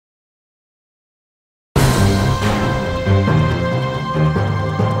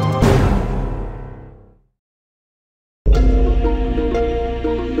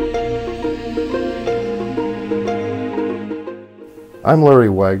I'm Larry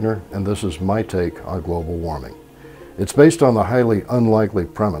Wagner, and this is my take on global warming. It's based on the highly unlikely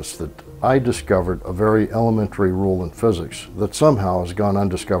premise that I discovered a very elementary rule in physics that somehow has gone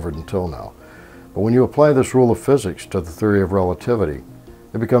undiscovered until now. But when you apply this rule of physics to the theory of relativity,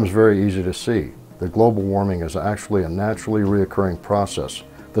 it becomes very easy to see that global warming is actually a naturally reoccurring process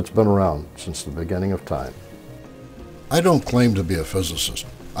that's been around since the beginning of time. I don't claim to be a physicist.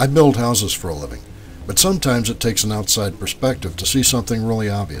 I build houses for a living. But sometimes it takes an outside perspective to see something really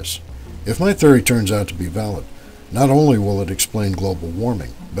obvious. If my theory turns out to be valid, not only will it explain global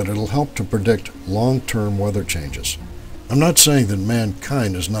warming, but it'll help to predict long-term weather changes. I'm not saying that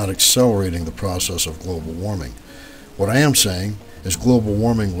mankind is not accelerating the process of global warming. What I am saying is global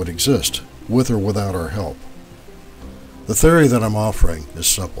warming would exist, with or without our help. The theory that I'm offering is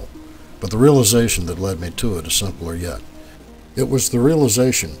simple, but the realization that led me to it is simpler yet. It was the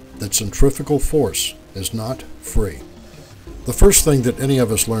realization that centrifugal force is not free. The first thing that any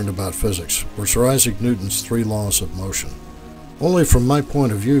of us learned about physics were Sir Isaac Newton's 3 laws of motion. Only from my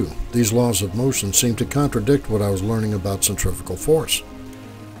point of view, these laws of motion seemed to contradict what I was learning about centrifugal force.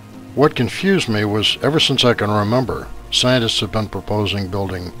 What confused me was, ever since I can remember, scientists have been proposing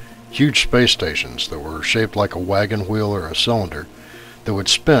building huge space stations that were shaped like a wagon wheel or a cylinder that would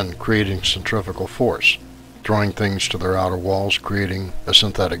spin, creating centrifugal force, drawing things to their outer walls, creating a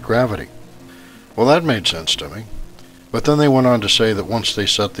synthetic gravity. Well, that made sense to me. But then they went on to say that once they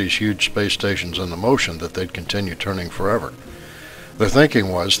set these huge space stations into motion, that they'd continue turning forever. Their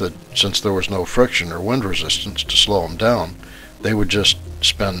thinking was that since there was no friction or wind resistance to slow them down, they would just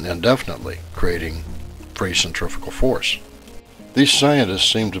spin indefinitely, creating free centrifugal force. These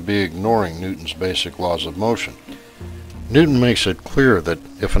scientists seem to be ignoring Newton's basic laws of motion. Newton makes it clear that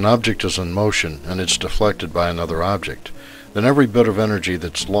if an object is in motion and it's deflected by another object, then every bit of energy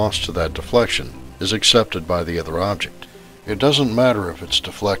that's lost to that deflection is accepted by the other object. It doesn't matter if it's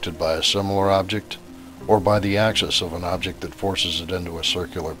deflected by a similar object or by the axis of an object that forces it into a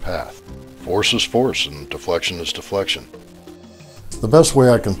circular path. Force is force and deflection is deflection. The best way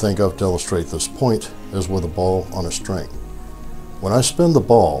I can think of to illustrate this point is with a ball on a string. When I spin the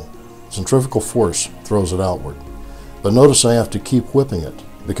ball, centrifugal force throws it outward. But notice I have to keep whipping it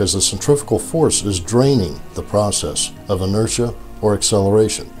because the centrifugal force is draining the process of inertia or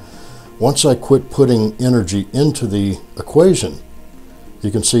acceleration. Once I quit putting energy into the equation, you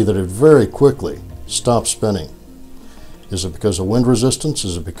can see that it very quickly stops spinning. Is it because of wind resistance?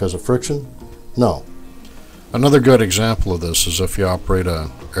 Is it because of friction? No. Another good example of this is if you operate an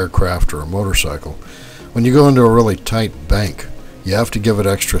aircraft or a motorcycle. When you go into a really tight bank, you have to give it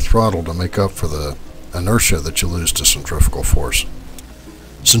extra throttle to make up for the inertia that you lose to centrifugal force.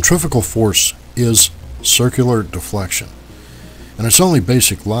 Centrifugal force is circular deflection. And it's only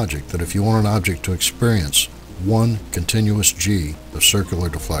basic logic that if you want an object to experience one continuous g of circular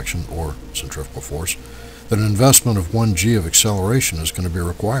deflection, or centrifugal force, then an investment of 1 g of acceleration is going to be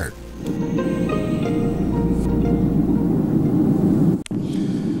required.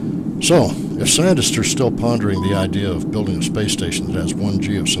 So, if scientists are still pondering the idea of building a space station that has 1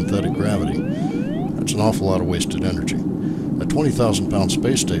 g of synthetic gravity, that's an awful lot of wasted energy. A 20,000-pound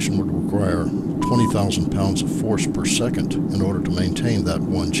space station would require 20,000 pounds of force per second in order to maintain that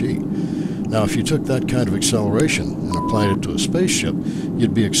 1 g. Now, if you took that kind of acceleration and applied it to a spaceship,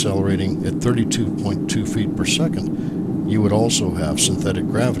 you'd be accelerating at 32.2 feet per second. You would also have synthetic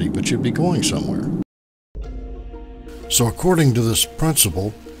gravity, but you'd be going somewhere. So according to this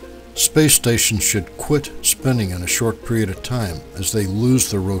principle, space stations should quit spinning in a short period of time as they lose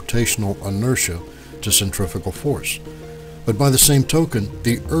their rotational inertia to centrifugal force. But by the same token,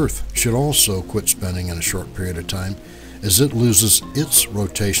 the Earth should also quit spinning in a short period of time as it loses its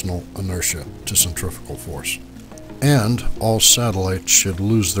rotational inertia to centrifugal force. And all satellites should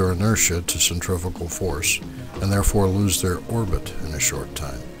lose their inertia to centrifugal force and therefore lose their orbit in a short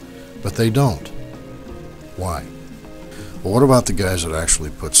time. But they don't. Why? Well, what about the guys that actually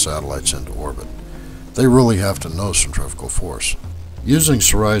put satellites into orbit? They really have to know centrifugal force. Using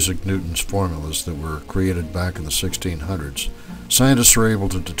Sir Isaac Newton's formulas that were created back in the 1600s, scientists are able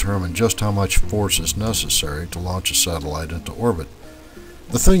to determine just how much force is necessary to launch a satellite into orbit.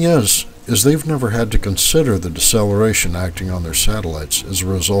 The thing is they've never had to consider the deceleration acting on their satellites as a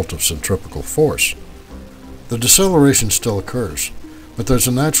result of centrifugal force. The deceleration still occurs, but there's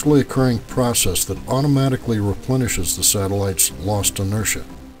a naturally occurring process that automatically replenishes the satellite's lost inertia.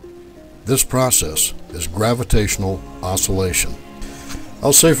 This process is gravitational oscillation.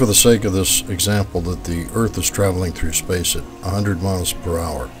 I'll say for the sake of this example that the Earth is traveling through space at 100 miles per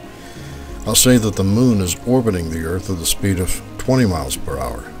hour. I'll say that the Moon is orbiting the Earth at the speed of 20 miles per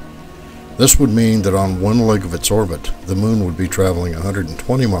hour. This would mean that on one leg of its orbit, the moon would be traveling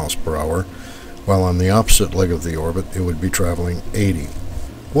 120 miles per hour, while on the opposite leg of the orbit, it would be traveling 80.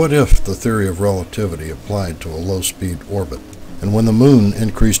 What if the theory of relativity applied to a low-speed orbit, and when the moon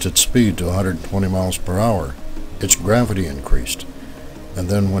increased its speed to 120 miles per hour, its gravity increased, and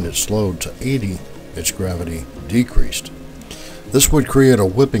then when it slowed to 80, its gravity decreased? This would create a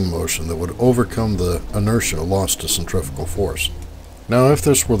whipping motion that would overcome the inertia lost to centrifugal force. Now, if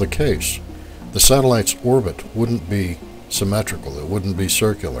this were the case, the satellite's orbit wouldn't be symmetrical, it wouldn't be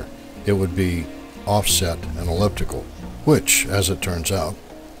circular, it would be offset and elliptical, which, as it turns out,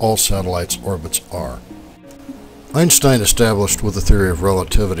 all satellites' orbits are. Einstein established with the theory of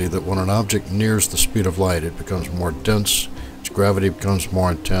relativity that when an object nears the speed of light, it becomes more dense, its gravity becomes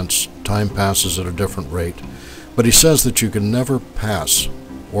more intense, time passes at a different rate, but he says that you can never pass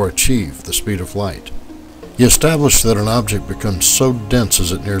or achieve the speed of light. He established that an object becomes so dense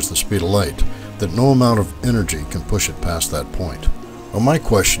as it nears the speed of light that no amount of energy can push it past that point. Well, my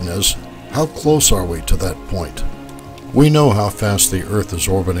question is, how close are we to that point? We know how fast the Earth is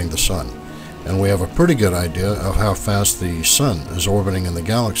orbiting the Sun, and we have a pretty good idea of how fast the Sun is orbiting in the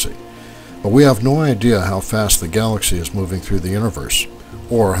galaxy. But we have no idea how fast the galaxy is moving through the universe,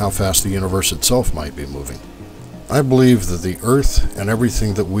 or how fast the universe itself might be moving. I believe that the Earth and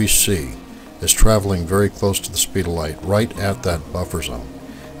everything that we see is traveling very close to the speed of light, right at that buffer zone,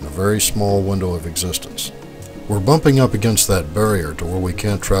 in a very small window of existence. We're bumping up against that barrier to where we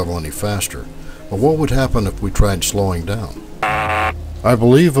can't travel any faster, but what would happen if we tried slowing down? I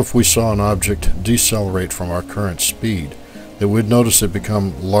believe if we saw an object decelerate from our current speed, that we'd notice it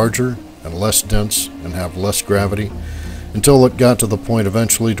become larger and less dense and have less gravity, until it got to the point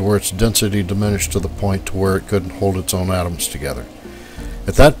eventually to where its density diminished to the point to where it couldn't hold its own atoms together.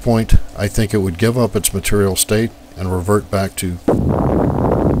 At that point, I think it would give up its material state and revert back to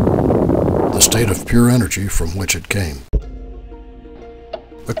the state of pure energy from which it came.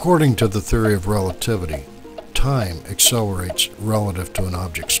 According to the theory of relativity, time accelerates relative to an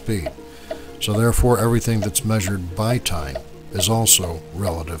object's speed, so therefore everything that's measured by time is also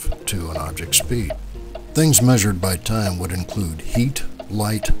relative to an object's speed. Things measured by time would include heat,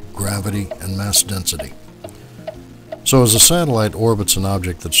 light, gravity, and mass density. So as a satellite orbits an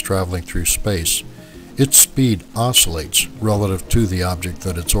object that's traveling through space, its speed oscillates relative to the object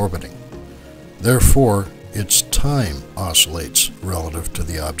that it's orbiting. Therefore, its time oscillates relative to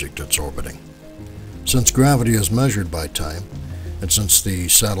the object it's orbiting. Since gravity is measured by time, and since the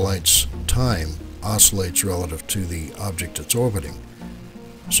satellite's time oscillates relative to the object it's orbiting,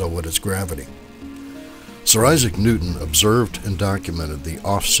 so would its gravity. Sir Isaac Newton observed and documented the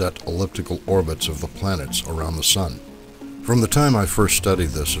offset elliptical orbits of the planets around the Sun. From the time I first studied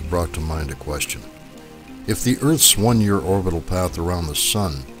this, it brought to mind a question. If the Earth's one-year orbital path around the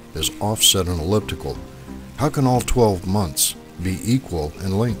Sun is offset and elliptical, how can all 12 months be equal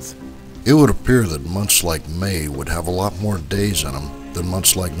in length? It would appear that months like May would have a lot more days in them than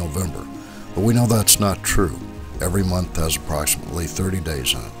months like November, but we know that's not true. Every month has approximately 30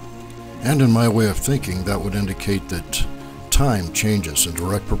 days in it. And in my way of thinking, that would indicate that time changes in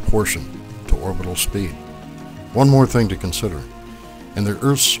direct proportion to orbital speed. One more thing to consider. In the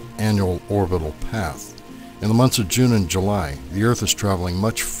Earth's annual orbital path, in the months of June and July, the Earth is traveling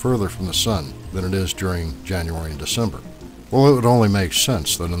much further from the Sun than it is during January and December. Well, it would only make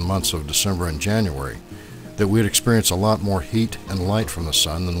sense that in the months of December and January, that we'd experience a lot more heat and light from the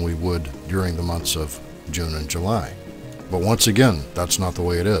Sun than we would during the months of June and July. But once again, that's not the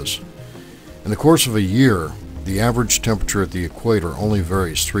way it is. In the course of a year, the average temperature at the equator only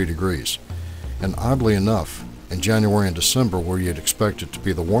varies 3 degrees. And oddly enough, in January and December, where you'd expect it to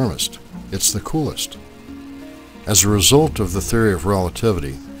be the warmest, it's the coolest. As a result of the theory of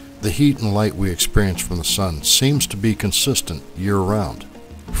relativity, the heat and light we experience from the Sun seems to be consistent year-round.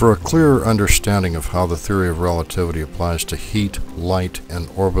 For a clearer understanding of how the theory of relativity applies to heat, light, and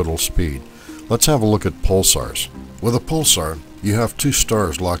orbital speed, let's have a look at pulsars. With a pulsar, you have two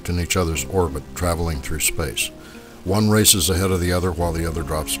stars locked in each other's orbit, traveling through space. One races ahead of the other while the other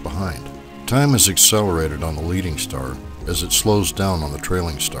drops behind. Time is accelerated on the leading star as it slows down on the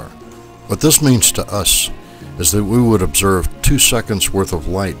trailing star. What this means to us is that we would observe 2 seconds worth of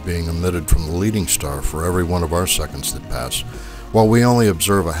light being emitted from the leading star for every one of our seconds that pass, while we only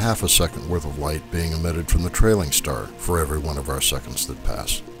observe a half a second worth of light being emitted from the trailing star for every one of our seconds that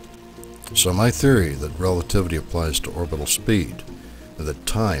pass. So my theory that relativity applies to orbital speed, and that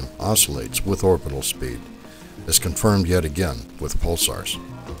time oscillates with orbital speed, is confirmed yet again with pulsars.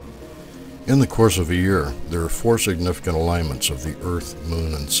 In the course of a year, there are 4 significant alignments of the Earth,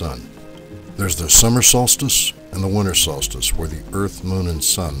 Moon, and Sun. There's the summer solstice, and the winter solstice, where the Earth, Moon, and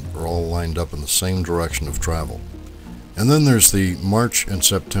Sun are all lined up in the same direction of travel. And then there's the March and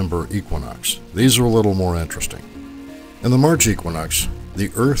September equinox. These are a little more interesting. In the March equinox,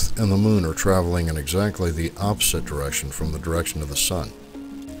 the Earth and the Moon are traveling in exactly the opposite direction from the direction of the Sun.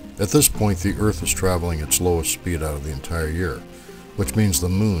 At this point, the Earth is traveling its lowest speed out of the entire year, which means the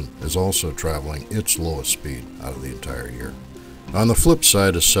Moon is also traveling its lowest speed out of the entire year. On the flip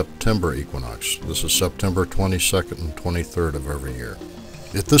side is September equinox. This is September 22nd and 23rd of every year.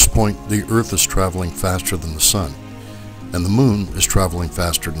 At this point, the Earth is traveling faster than the Sun, and the Moon is traveling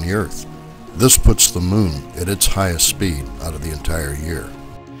faster than the Earth. This puts the Moon at its highest speed out of the entire year.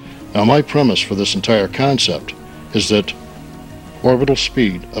 Now, my premise for this entire concept is that orbital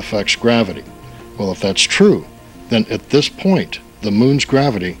speed affects gravity. Well, if that's true, then at this point, the Moon's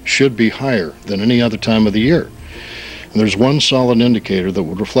gravity should be higher than any other time of the year. And there's one solid indicator that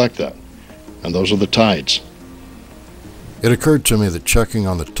would reflect that, and those are the tides. It occurred to me that checking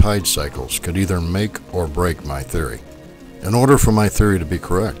on the tide cycles could either make or break my theory. In order for my theory to be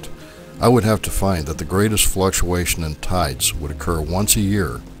correct, I would have to find that the greatest fluctuation in tides would occur once a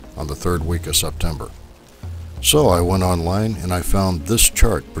year on the third week of September. So I went online and I found this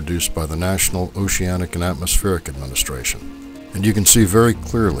chart produced by the National Oceanic and Atmospheric Administration. And you can see very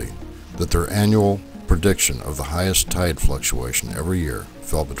clearly that their annual prediction of the highest tide fluctuation every year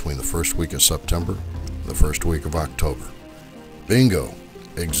fell between the first week of September and the first week of October. Bingo!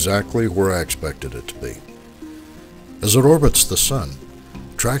 Exactly where I expected it to be. As it orbits the Sun,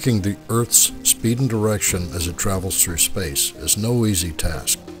 tracking the Earth's speed and direction as it travels through space is no easy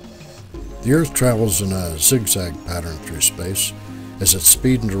task. The Earth travels in a zigzag pattern through space as its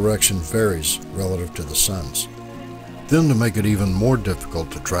speed and direction varies relative to the Sun's. Then, to make it even more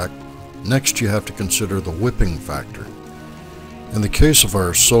difficult to track, next you have to consider the whipping factor. In the case of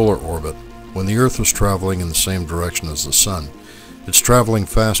our solar orbit, when the Earth is traveling in the same direction as the Sun, it's traveling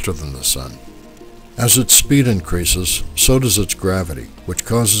faster than the Sun. As its speed increases, so does its gravity, which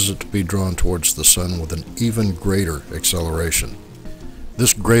causes it to be drawn towards the Sun with an even greater acceleration.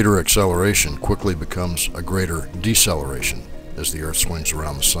 This greater acceleration quickly becomes a greater deceleration as the Earth swings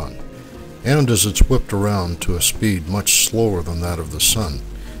around the Sun. And as it's whipped around to a speed much slower than that of the Sun,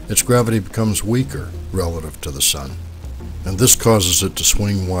 its gravity becomes weaker relative to the Sun, and this causes it to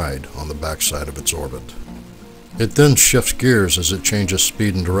swing wide on the backside of its orbit. It then shifts gears as it changes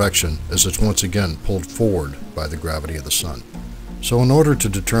speed and direction as it's once again pulled forward by the gravity of the Sun. So in order to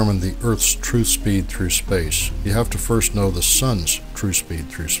determine the Earth's true speed through space, you have to first know the Sun's true speed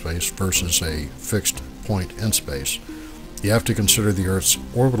through space versus a fixed point in space. You have to consider the Earth's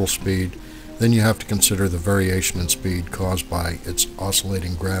orbital speed, then you have to consider the variation in speed caused by its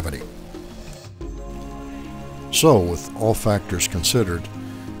oscillating gravity. So, with all factors considered,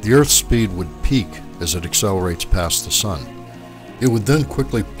 the Earth's speed would peak as it accelerates past the Sun. It would then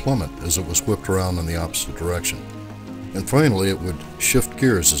quickly plummet as it was whipped around in the opposite direction. And finally, it would shift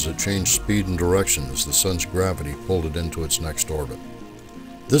gears as it changed speed and direction as the Sun's gravity pulled it into its next orbit.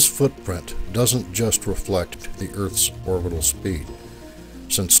 This footprint doesn't just reflect the Earth's orbital speed.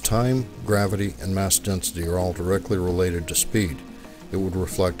 Since time, gravity, and mass density are all directly related to speed, it would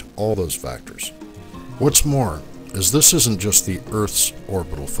reflect all those factors. What's more, is this isn't just the Earth's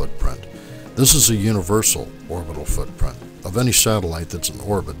orbital footprint. This is a universal orbital footprint of any satellite that's in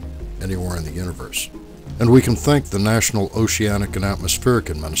orbit anywhere in the universe. And we can thank the National Oceanic and Atmospheric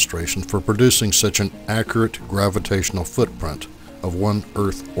Administration for producing such an accurate gravitational footprint of one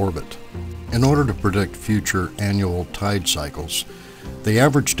Earth orbit. In order to predict future annual tide cycles, they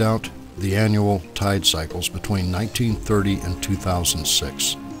averaged out the annual tide cycles between 1930 and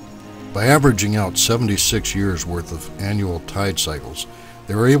 2006. By averaging out 76 years worth of annual tide cycles,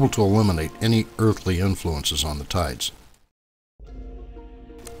 they were able to eliminate any earthly influences on the tides.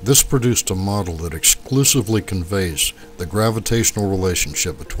 This produced a model that exclusively conveys the gravitational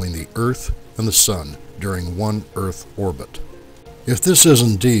relationship between the Earth and the Sun during one Earth orbit. If this is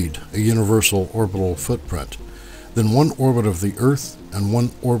indeed a universal orbital footprint, then one orbit of the Earth and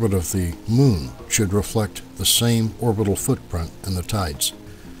one orbit of the Moon should reflect the same orbital footprint in the tides.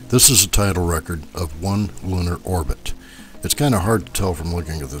 This is a tidal record of one lunar orbit. It's kind of hard to tell from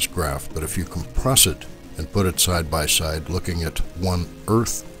looking at this graph, but if you compress it and put it side by side looking at one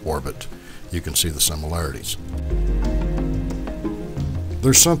Earth orbit, you can see the similarities.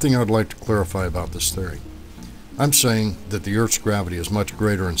 There's something I'd like to clarify about this theory. I'm saying that the Earth's gravity is much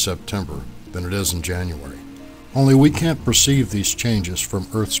greater in September than it is in January. Only we can't perceive these changes from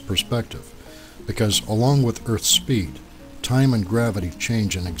Earth's perspective, because along with Earth's speed, time and gravity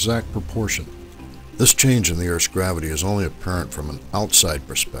change in exact proportion. This change in the Earth's gravity is only apparent from an outside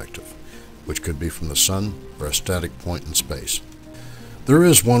perspective, which could be from the sun or a static point in space. There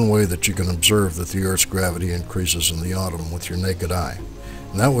is one way that you can observe that the Earth's gravity increases in the autumn with your naked eye,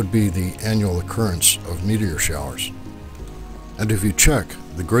 and that would be the annual occurrence of meteor showers. And if you check,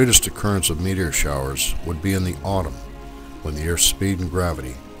 the greatest occurrence of meteor showers would be in the autumn, when the Earth's speed and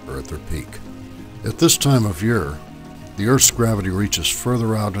gravity are at their peak. At this time of year, the Earth's gravity reaches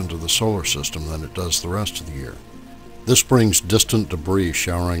further out into the solar system than it does the rest of the year. This brings distant debris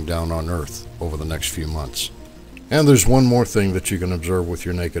showering down on Earth over the next few months. And there's one more thing that you can observe with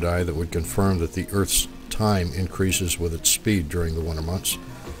your naked eye that would confirm that the Earth's time increases with its speed during the winter months.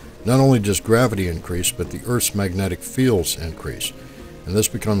 Not only does gravity increase, but the Earth's magnetic fields increase, and this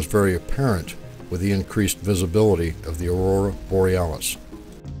becomes very apparent with the increased visibility of the aurora borealis.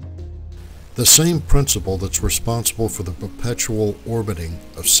 The same principle that's responsible for the perpetual orbiting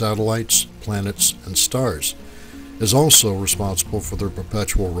of satellites, planets, and stars is also responsible for their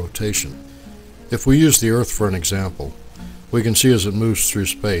perpetual rotation. If we use the Earth for an example, we can see as it moves through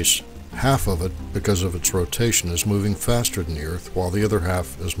space, half of it, because of its rotation, is moving faster than the Earth, while the other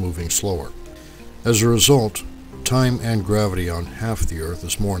half is moving slower. As a result, time and gravity on half the Earth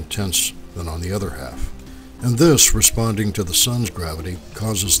is more intense than on the other half. And this, responding to the sun's gravity,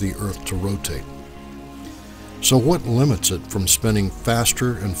 causes the Earth to rotate. So what limits it from spinning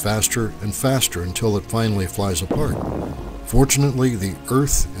faster and faster and faster until it finally flies apart? Fortunately, the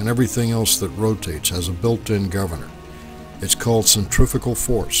Earth and everything else that rotates has a built-in governor. It's called centrifugal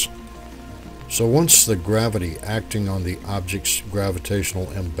force. So once the gravity acting on the object's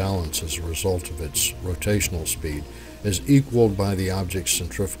gravitational imbalance as a result of its rotational speed is equaled by the object's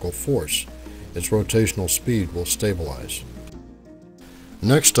centrifugal force, its rotational speed will stabilize.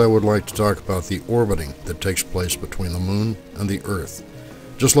 Next, I would like to talk about the orbiting that takes place between the Moon and the Earth.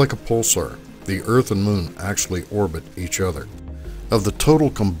 Just like a pulsar, the Earth and Moon actually orbit each other. Of the total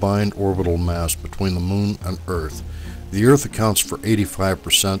combined orbital mass between the Moon and Earth, the Earth accounts for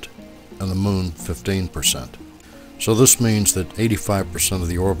 85% and the Moon 15%. So this means that 85% of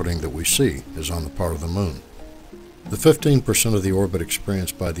the orbiting that we see is on the part of the Moon. The 15% of the orbit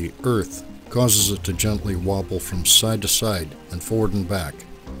experienced by the Earth causes it to gently wobble from side to side and forward and back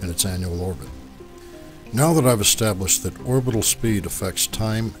in its annual orbit. Now that I've established that orbital speed affects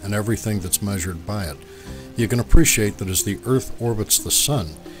time and everything that's measured by it, you can appreciate that as the Earth orbits the Sun,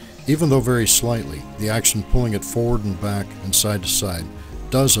 even though very slightly, the action pulling it forward and back and side to side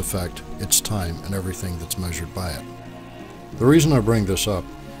does affect its time and everything that's measured by it. The reason I bring this up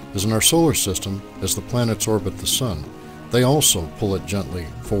is in our solar system, as the planets orbit the Sun, they also pull it gently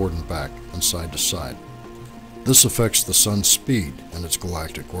forward and back and side to side. This affects the Sun's speed in its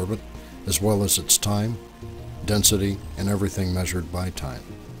galactic orbit, as well as its time, density, and everything measured by time.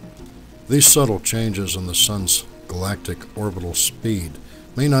 These subtle changes in the Sun's galactic orbital speed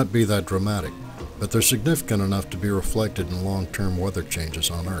may not be that dramatic, but they're significant enough to be reflected in long-term weather changes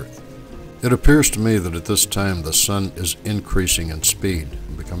on Earth. It appears to me that at this time the Sun is increasing in speed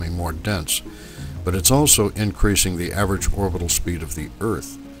and becoming more dense, but it's also increasing the average orbital speed of the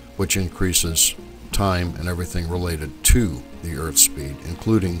Earth, which increases time and everything related to the Earth's speed,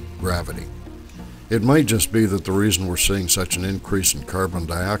 including gravity. It might just be that the reason we're seeing such an increase in carbon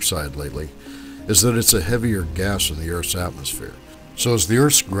dioxide lately is that it's a heavier gas in the Earth's atmosphere. So as the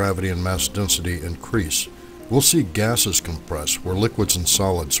Earth's gravity and mass density increase, we'll see gases compress where liquids and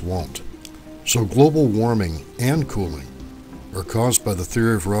solids won't. So global warming and cooling are caused by the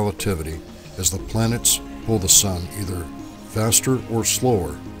theory of relativity as the planets pull the Sun either faster or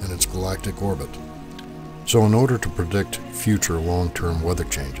slower in its galactic orbit. So in order to predict future long-term weather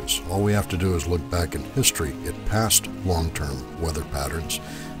changes, all we have to do is look back in history at past long-term weather patterns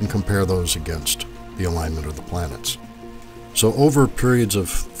and compare those against the alignment of the planets. So over periods of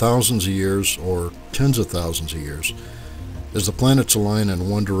thousands of years or tens of thousands of years, as the planets align in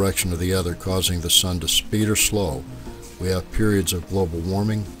one direction or the other, causing the Sun to speed or slow, we have periods of global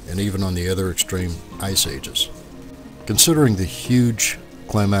warming and even on the other extreme, ice ages. Considering the huge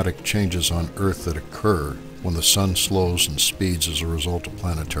climatic changes on Earth that occur when the Sun slows and speeds as a result of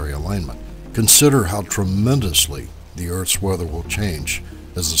planetary alignment, consider how tremendously the Earth's weather will change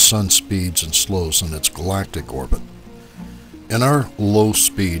as the Sun speeds and slows in its galactic orbit. In our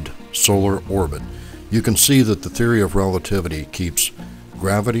low-speed solar orbit, you can see that the theory of relativity keeps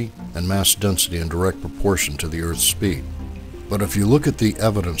gravity and mass density in direct proportion to the Earth's speed. But if you look at the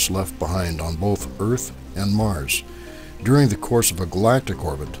evidence left behind on both Earth and Mars, during the course of a galactic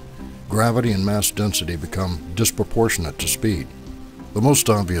orbit, gravity and mass density become disproportionate to speed. The most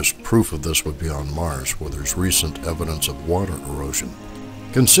obvious proof of this would be on Mars, where there's recent evidence of water erosion.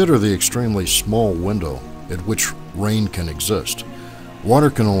 Consider the extremely small window at which rain can exist.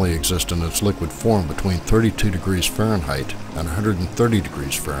 Water can only exist in its liquid form between 32 degrees Fahrenheit and 130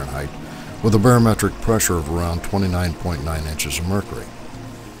 degrees Fahrenheit, with a barometric pressure of around 29.9 inches of mercury.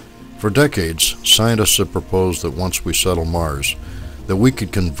 For decades, scientists have proposed that once we settle Mars, that we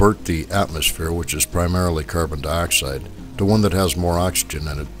could convert the atmosphere, which is primarily carbon dioxide, to one that has more oxygen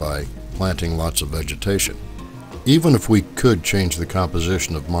in it by planting lots of vegetation. Even if we could change the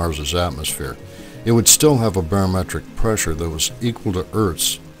composition of Mars's atmosphere, it would still have a barometric pressure that was equal to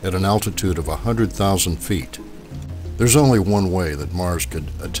Earth's at an altitude of 100,000 feet. There's only one way that Mars could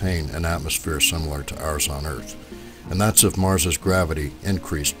attain an atmosphere similar to ours on Earth, and that's if Mars's gravity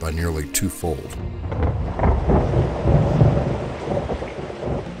increased by nearly twofold.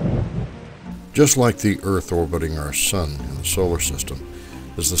 Just like the Earth orbiting our Sun in the solar system,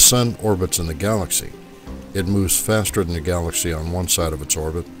 as the Sun orbits in the galaxy, it moves faster than the galaxy on one side of its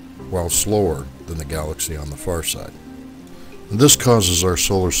orbit, while slower than the galaxy on the far side. This causes our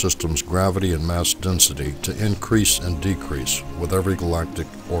solar system's gravity and mass density to increase and decrease with every galactic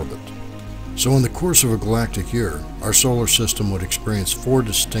orbit. So in the course of a galactic year, our solar system would experience 4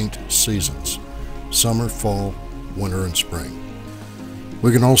 distinct seasons: summer, fall, winter, and spring.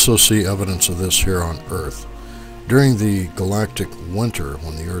 We can also see evidence of this here on Earth. During the galactic winter,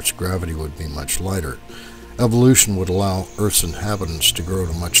 when the Earth's gravity would be much lighter, evolution would allow Earth's inhabitants to grow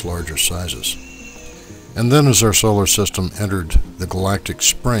to much larger sizes. And then as our solar system entered the galactic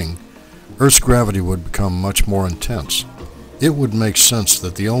spring, Earth's gravity would become much more intense. It would make sense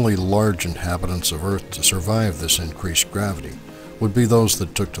that the only large inhabitants of Earth to survive this increased gravity would be those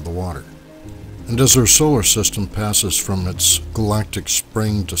that took to the water. And as our solar system passes from its galactic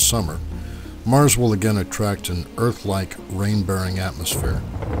spring to summer, Mars will again attract an Earth-like rain-bearing atmosphere.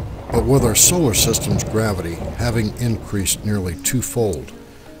 But with our solar system's gravity having increased nearly twofold,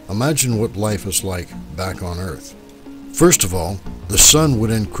 imagine what life is like back on Earth. First of all, the Sun would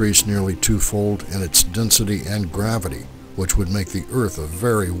increase nearly twofold in its density and gravity, which would make the Earth a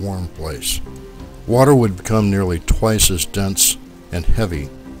very warm place. Water would become nearly twice as dense and heavy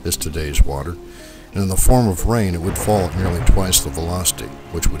as today's water, and in the form of rain it would fall at nearly twice the velocity,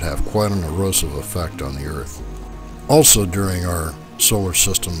 which would have quite an erosive effect on the Earth. Also during our solar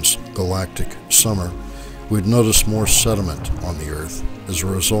system's galactic summer, we'd notice more sediment on the Earth as a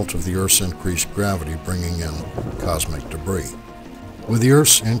result of the Earth's increased gravity bringing in cosmic debris. With the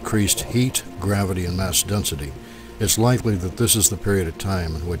Earth's increased heat, gravity, and mass density, it's likely that this is the period of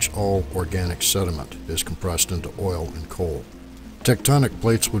time in which all organic sediment is compressed into oil and coal. Tectonic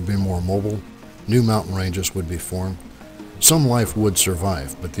plates would be more mobile, new mountain ranges would be formed. Some life would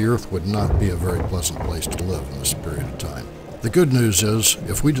survive, but the Earth would not be a very pleasant place to live in this period of time. The good news is,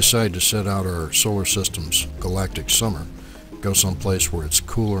 if we decide to set out our solar system's galactic summer, go someplace where it's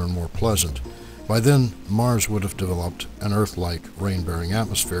cooler and more pleasant, by then Mars would have developed an Earth-like rain-bearing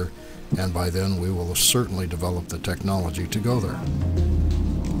atmosphere, and by then we will have certainly developed the technology to go there.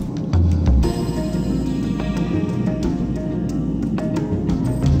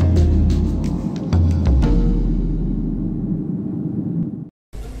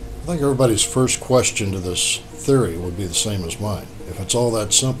 I think everybody's first question to this theory would be the same as mine. If it's all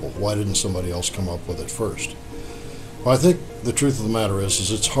that simple, why didn't somebody else come up with it first? Well, I think the truth of the matter is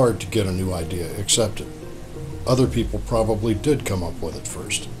it's hard to get a new idea accepted. Other people probably did come up with it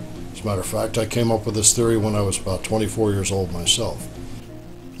first. As a matter of fact, I came up with this theory when I was about 24 years old myself.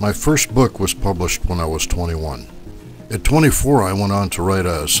 My first book was published when I was 21. At 24, I went on to write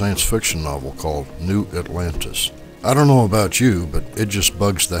a science fiction novel called New Atlantis. I don't know about you, but it just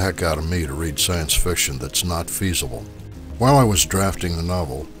bugs the heck out of me to read science fiction that's not feasible. While I was drafting the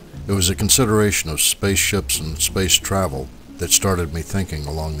novel, it was a consideration of spaceships and space travel that started me thinking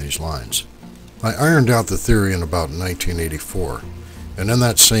along these lines. I ironed out the theory in about 1984, and in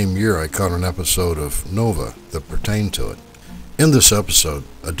that same year I caught an episode of Nova that pertained to it. In this episode,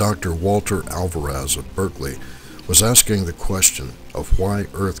 a Dr. Walter Alvarez of Berkeley was asking the question of why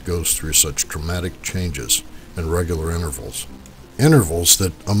Earth goes through such dramatic changes in regular intervals. Intervals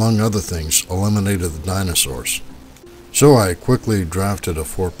that, among other things, eliminated the dinosaurs. So I quickly drafted a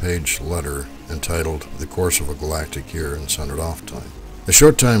 4-page letter entitled The Course of a Galactic Year and sent it off to him. A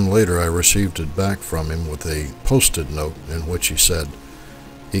short time later I received it back from him with a post-it note in which he said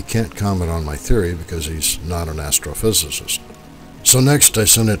he can't comment on my theory because he's not an astrophysicist. So next I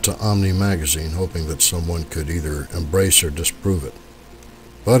sent it to Omni magazine, hoping that someone could either embrace or disprove it.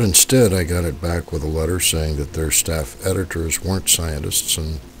 But instead I got it back with a letter saying that their staff editors weren't scientists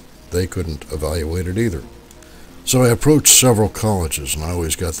and they couldn't evaluate it either. So I approached several colleges and I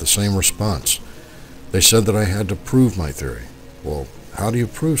always got the same response. They said that I had to prove my theory. Well, how do you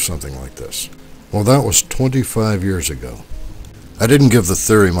prove something like this? Well, that was 25 years ago. I didn't give the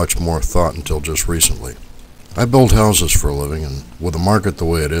theory much more thought until just recently. I build houses for a living, and with the market the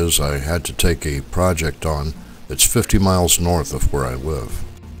way it is, I had to take a project on that's 50 miles north of where I live.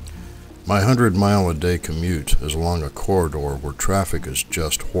 My 100-mile-a-day commute is along a corridor where traffic is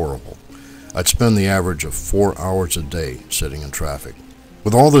just horrible. I'd spend the average of 4 hours a day sitting in traffic.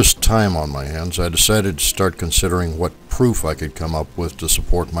 With all this time on my hands, I decided to start considering what proof I could come up with to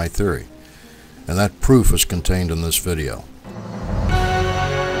support my theory. And that proof is contained in this video.